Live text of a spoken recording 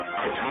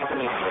Top of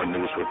the hour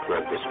news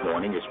report this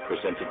morning is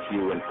presented to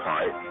you in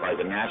part by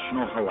the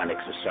National Hellenic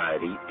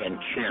Society and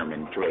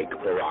Chairman Drake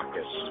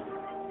Barakis.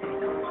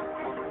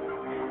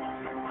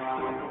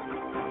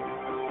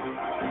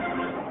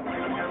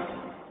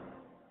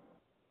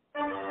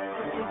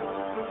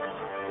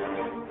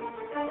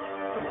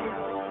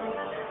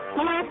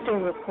 The After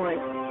Report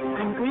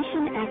on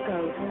Grecian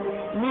Echoes,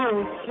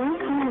 news and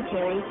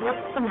commentary with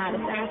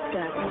Stamatis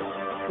Astra.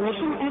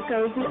 Grecian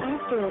Echoes, the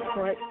After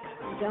Report.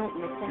 Don't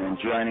miss out. And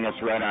joining us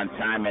right on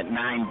time at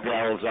 9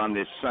 bells on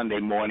this Sunday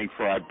morning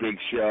for our big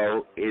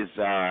show is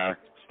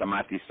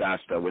Stamatis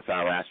Astra with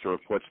our Astro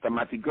Report.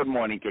 Stamati, good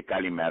morning και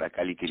καλημέρα,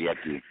 καλή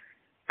Κυριακή.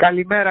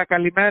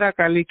 Καλημέρα,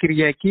 καλή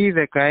Κυριακή,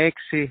 16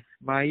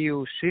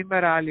 Μαΐου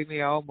σήμερα, άλλη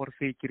μια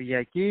όμορφη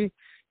Κυριακή.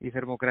 Η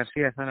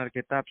θερμοκρασία θα είναι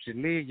αρκετά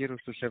ψηλή, γύρω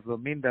στους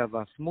 70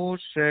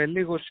 βαθμούς.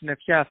 Λίγο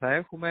συννεφιά θα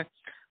έχουμε,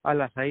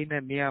 αλλά θα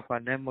είναι μια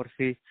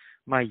πανέμορφη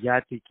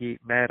μαγιάτικη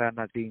μέρα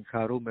να την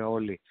χαρούμε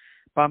όλοι.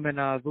 Πάμε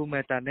να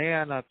δούμε τα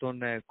νέα ανά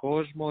τον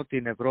κόσμο,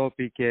 την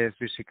Ευρώπη και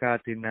φυσικά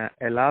την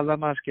Ελλάδα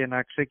μας και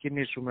να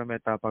ξεκινήσουμε με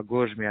τα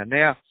παγκόσμια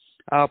νέα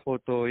από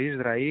το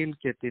Ισραήλ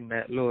και την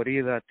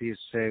λωρίδα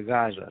της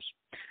Γάζας.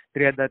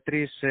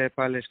 33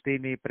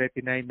 Παλαιστίνοι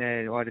πρέπει να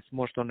είναι ο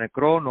αριθμός των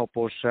νεκρών,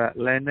 όπως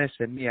λένε,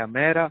 σε μία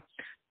μέρα.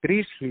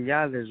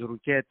 3.000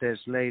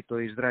 ρουκέτες, λέει το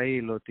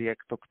Ισραήλ, ότι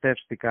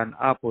εκτοκτεύστηκαν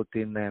από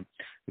την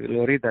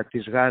λωρίδα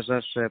της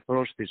Γάζας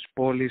προς τις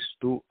πόλεις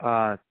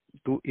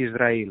του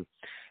Ισραήλ.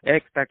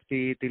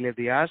 Έκτακτη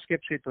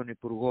τηλεδιάσκεψη των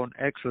Υπουργών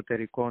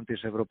Εξωτερικών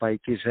της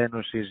Ευρωπαϊκής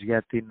Ένωσης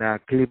για την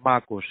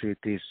κλιμάκωση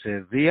της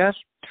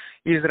βίας.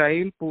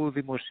 Ισραήλ που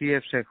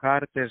δημοσίευσε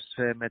χάρτες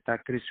με τα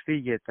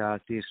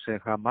κρυσφύγετα της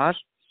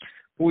Χαμάς,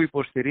 που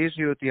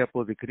υποστηρίζει ότι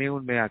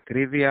αποδεικνύουν με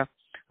ακρίβεια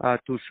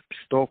τους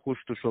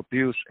στόχους τους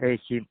οποίους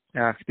έχει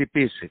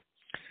χτυπήσει.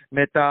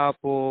 Μετά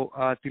από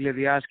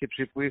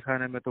τηλεδιάσκεψη που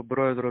είχαν με τον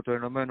πρόεδρο των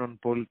Ηνωμένων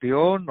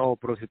Πολιτειών, ο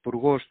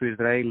πρωθυπουργός του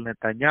Ισραήλ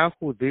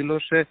Νετανιάχου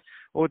δήλωσε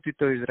ότι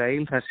το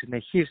Ισραήλ θα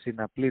συνεχίσει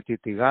να πλήττει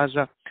τη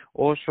Γάζα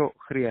όσο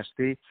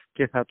χρειαστεί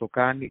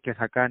και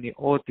θα κάνει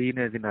ό,τι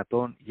είναι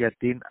δυνατόν για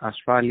την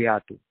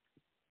ασφάλειά του.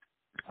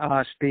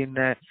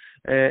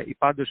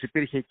 Πάντως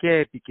υπήρχε και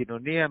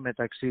επικοινωνία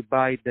μεταξύ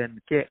Biden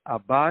και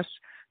Αμπάς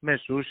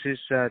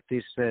μεσούσης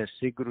της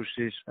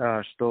σύγκρουσης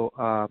στο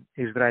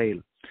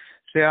Ισραήλ.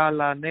 Σε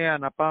άλλα νέα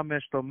να πάμε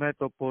στο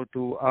μέτωπο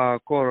του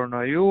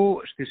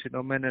κορονοϊού. Στις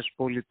Ηνωμένες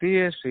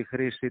Πολιτείες η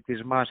χρήση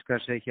της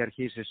μάσκας έχει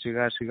αρχίσει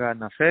σιγά σιγά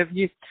να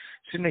φεύγει.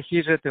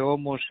 Συνεχίζεται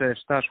όμως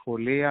στα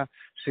σχολεία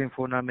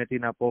σύμφωνα με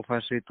την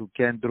απόφαση του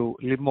Κέντρου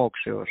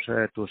Λοιμόξεως,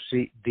 του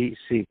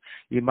CDC.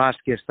 Οι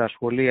μάσκες στα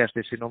σχολεία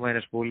στις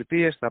Ηνωμένες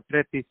Πολιτείες θα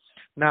πρέπει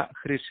να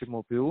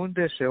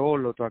χρησιμοποιούνται σε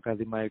όλο το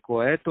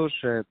ακαδημαϊκό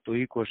έτος του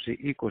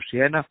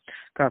 2021,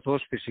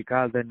 καθώς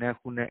φυσικά δεν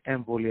έχουν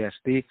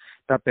εμβολιαστεί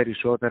τα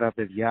περισσότερα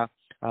παιδιά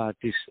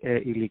της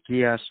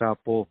ηλικίας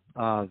από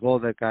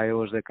 12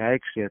 έως 16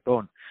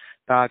 ετών.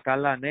 Τα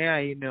καλά νέα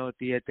είναι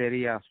ότι η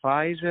εταιρεία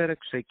Pfizer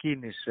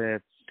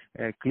ξεκίνησε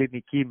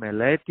κλινική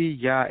μελέτη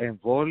για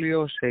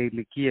εμβόλιο σε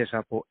ηλικίες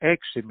από 6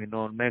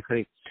 μηνών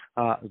μέχρι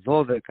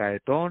 12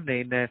 ετών.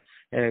 Είναι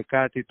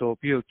κάτι το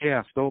οποίο και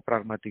αυτό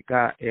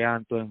πραγματικά,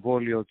 εάν το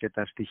εμβόλιο και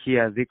τα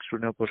στοιχεία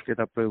δείξουν όπως και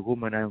τα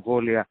προηγούμενα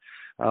εμβόλια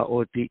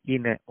ότι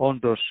είναι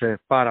όντως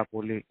πάρα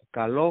πολύ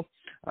καλό,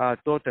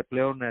 τότε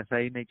πλέον θα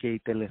είναι και η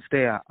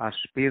τελευταία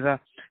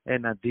ασπίδα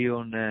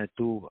εναντίον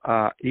του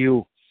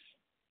ιού.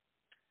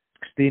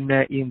 Στην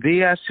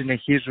Ινδία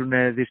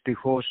συνεχίζουν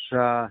δυστυχώς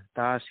τα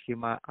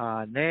άσχημα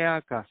νέα,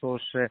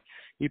 καθώς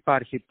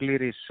υπάρχει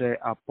πλήρης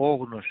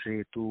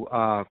απόγνωση του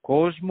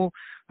κόσμου.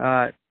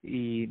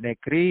 Οι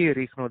νεκροί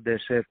ρίχνονται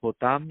σε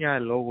ποτάμια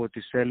λόγω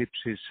της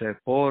έλλειψης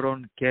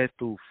πόρων και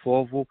του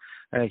φόβου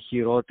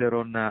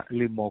χειρότερων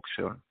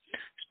λοιμόξεων.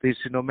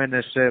 Στις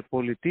Ηνωμένες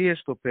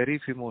Πολιτείες το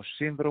περίφημο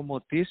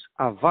σύνδρομο της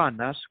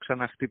Αβάνας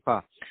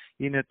ξαναχτυπά.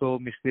 Είναι το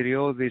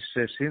μυστηριώδης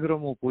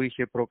σύνδρομο που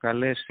είχε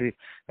προκαλέσει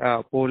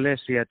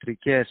πολλές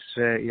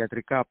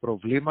ιατρικά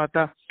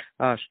προβλήματα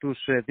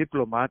στους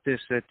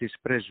διπλωμάτες της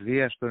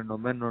πρεσβείας των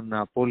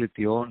Ηνωμένων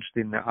Πολιτειών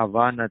στην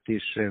Αβάνα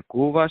της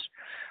Κούβας.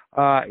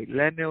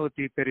 Λένε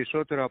ότι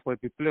περισσότερο από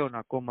επιπλέον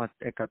ακόμα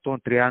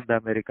 130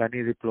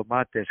 Αμερικανοί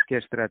διπλωμάτες και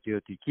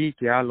στρατιωτικοί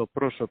και άλλο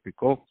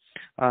προσωπικό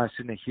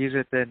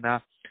συνεχίζεται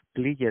να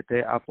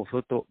πλήγεται από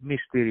αυτό το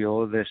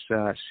μυστηριώδες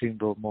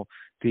σύνδρομο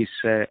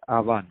της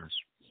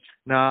Αβάνας.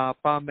 Να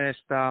πάμε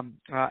στα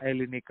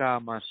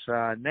ελληνικά μας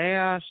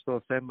νέα,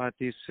 στο θέμα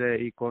της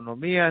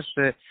οικονομίας.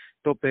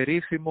 Το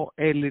περίφημο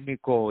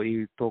ελληνικό,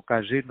 το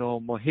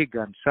καζίνο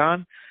Mohegan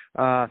Sun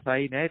θα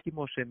είναι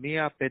έτοιμο σε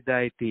μία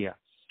πενταετία.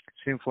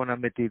 Σύμφωνα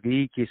με τη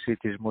διοίκηση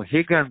της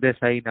Mohegan δεν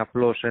θα είναι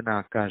απλώς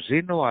ένα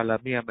καζίνο, αλλά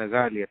μια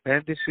μεγάλη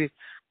επένδυση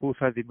που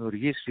θα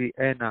δημιουργήσει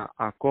ένα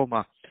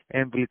ακόμα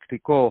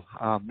εμβληκτικό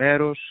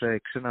μέρος,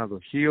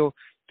 ξενοδοχείο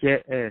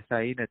και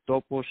θα είναι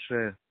τόπος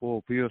ο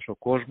οποίος ο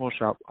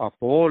κόσμος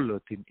από όλο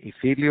την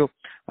Ιφίλιο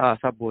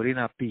θα μπορεί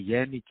να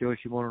πηγαίνει και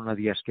όχι μόνο να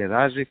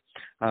διασκεδάζει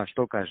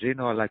στο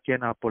καζίνο, αλλά και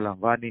να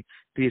απολαμβάνει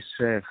τις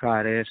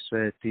χαρές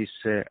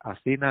της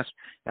Αθήνας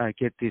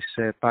και της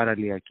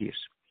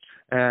παραλιακής.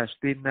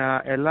 Στην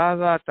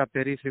Ελλάδα τα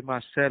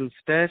περίφημα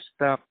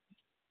self-test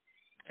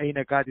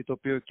είναι κάτι το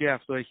οποίο και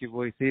αυτό έχει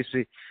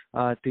βοηθήσει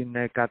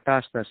την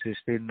κατάσταση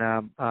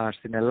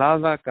στην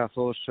Ελλάδα,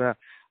 καθώς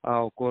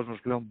ο κόσμος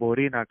πλέον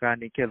μπορεί να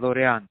κάνει και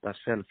δωρεάν τα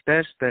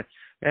self-test.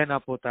 Ένα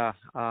από τα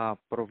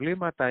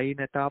προβλήματα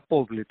είναι τα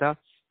απόβλητα.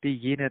 Τι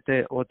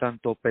γίνεται όταν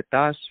το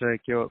πετάς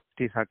και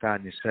τι θα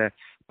κάνεις.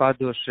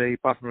 Πάντως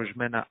υπάρχουν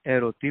ορισμένα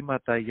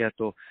ερωτήματα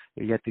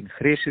για την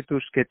χρήση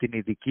τους και την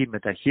ειδική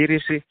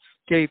μεταχείριση,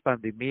 και η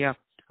πανδημία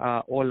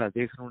όλα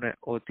δείχνουν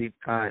ότι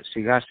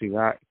σιγά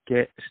σιγά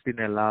και στην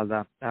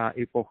Ελλάδα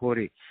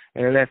υποχωρεί.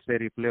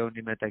 Ελεύθερη πλέον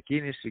η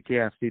μετακίνηση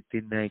και αυτή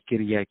την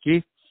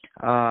Κυριακή,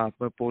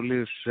 με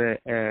πολλούς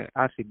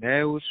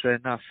Αθηναίους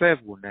να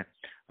φεύγουν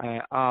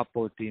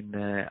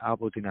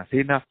από την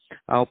Αθήνα,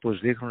 όπως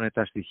δείχνουν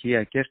τα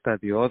στοιχεία και στα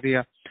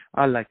διόδια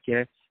αλλά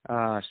και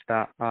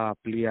στα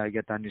πλοία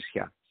για τα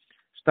νησιά.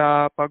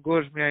 Στα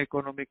παγκόσμια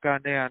οικονομικά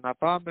νέα να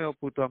πάμε,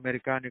 όπου το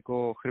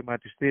αμερικάνικο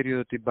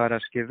χρηματιστήριο την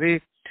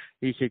Παρασκευή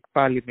είχε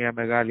πάλι μια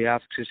μεγάλη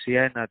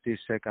αύξηση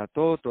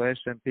 1%, το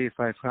S&P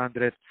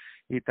 500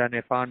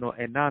 ήταν πάνω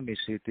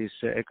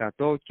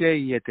 1,5% και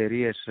οι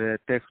εταιρείες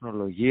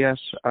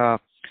τεχνολογίας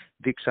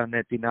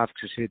δείξανε την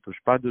αύξησή τους.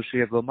 Πάντως η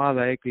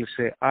εβδομάδα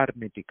έκλεισε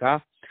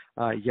αρνητικά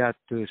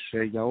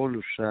για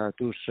όλους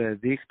τους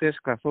δείχτες,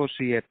 καθώς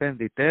οι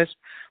επενδυτές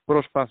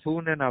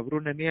προσπαθούν να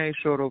βρουν μια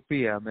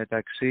ισορροπία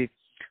μεταξύ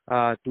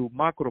του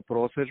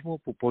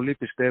μακροπρόθεσμου, που πολλοί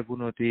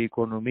πιστεύουν ότι η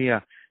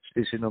οικονομία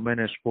στις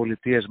Ηνωμένες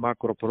Πολιτείες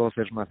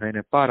μακροπρόθεσμα θα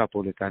είναι πάρα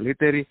πολύ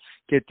καλύτερη,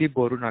 και τι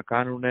μπορούν να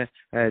κάνουν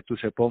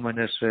τους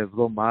επόμενες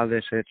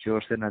εβδομάδες έτσι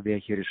ώστε να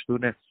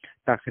διαχειριστούν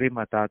τα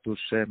χρήματά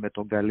τους με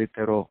τον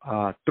καλύτερο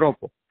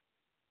τρόπο.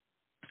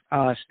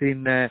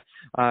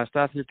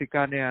 Στα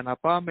αθλητικά νέα να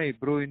πάμε, οι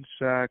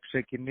Bruins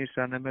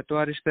ξεκινήσανε με το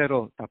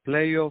αριστερό τα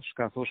playoffs,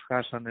 καθώς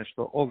χάσανε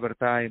στο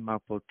overtime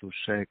από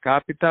τους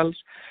Capitals.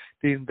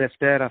 Την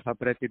Δευτέρα θα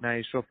πρέπει να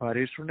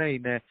ισοφαρίσουν,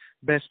 είναι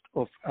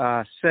best of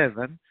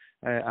 7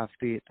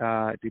 αυτή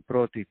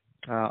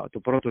το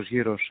πρώτος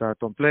γύρος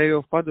των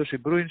playoff. Πάντως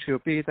οι Bruins, οι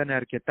οποίοι ήταν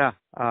αρκετά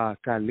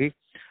καλοί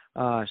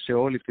σε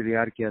όλη τη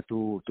διάρκεια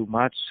του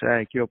μάτς,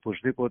 και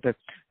οπωσδήποτε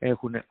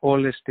έχουν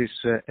όλες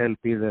τις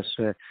ελπίδες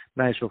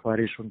να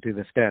ισοφαρίσουν τη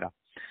Δευτέρα.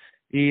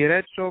 Οι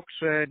Red Sox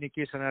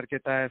νικήσαν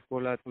αρκετά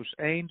εύκολα τους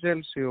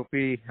Angels, οι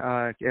οποίοι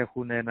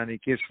έχουν να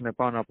νικήσουν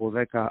πάνω από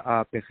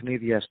 10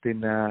 παιχνίδια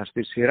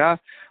στη σειρά.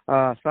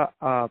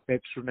 Θα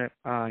παίξουν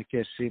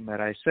και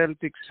σήμερα. Οι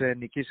Celtics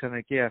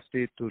νικήσαν και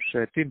αυτοί τους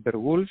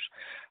Timberwolves.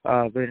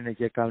 Δεν είναι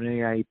και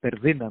καμία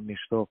υπερδύναμη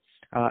στο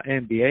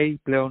NBA.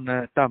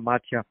 Πλέον τα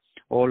μάτια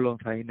όλων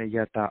θα είναι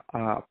για τα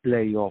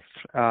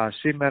play-off.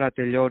 Σήμερα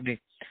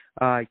τελειώνει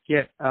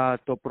και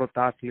το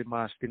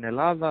πρωτάθλημα στην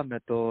Ελλάδα με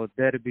το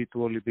ντέρμπι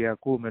του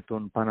Ολυμπιακού με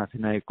τον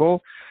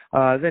Παναθηναϊκό.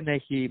 Δεν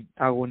έχει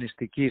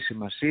αγωνιστική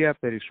σημασία,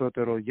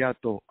 περισσότερο για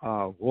το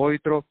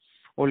γόητρο.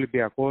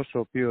 Ολυμπιακός, ο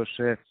οποίος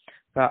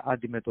θα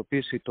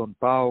αντιμετωπίσει τον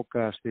ΠΑΟΚ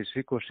στις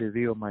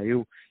 22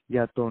 Μαΐου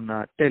για τον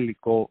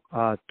τελικό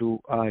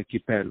του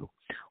κυπέλου.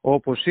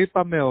 Όπως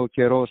είπαμε, ο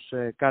καιρός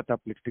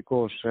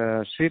καταπληκτικός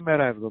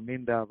σήμερα,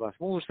 70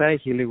 βαθμούς, θα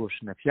έχει λίγο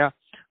συννεφιά,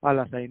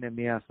 αλλά θα είναι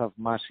μια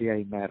θαυμάσια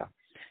ημέρα.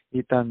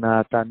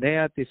 Ήταν τα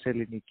νέα της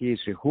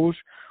ελληνικής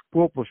ηχούς,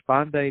 που όπως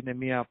πάντα είναι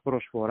μια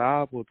προσφορά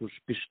από τους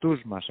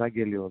πιστούς μας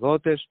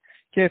αγγελιοδότες,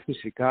 και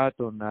φυσικά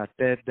τον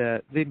Τέντ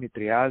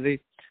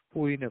Δημητριάδη,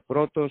 που είναι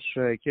πρώτος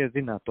και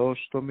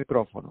δυνατός στο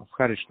μικρόφωνο.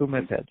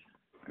 Ευχαριστούμε, Τέντ.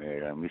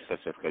 Εμείς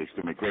σας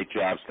ευχαριστούμε. Great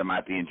job,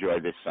 Stamathi. Enjoy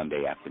this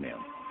Sunday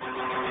afternoon.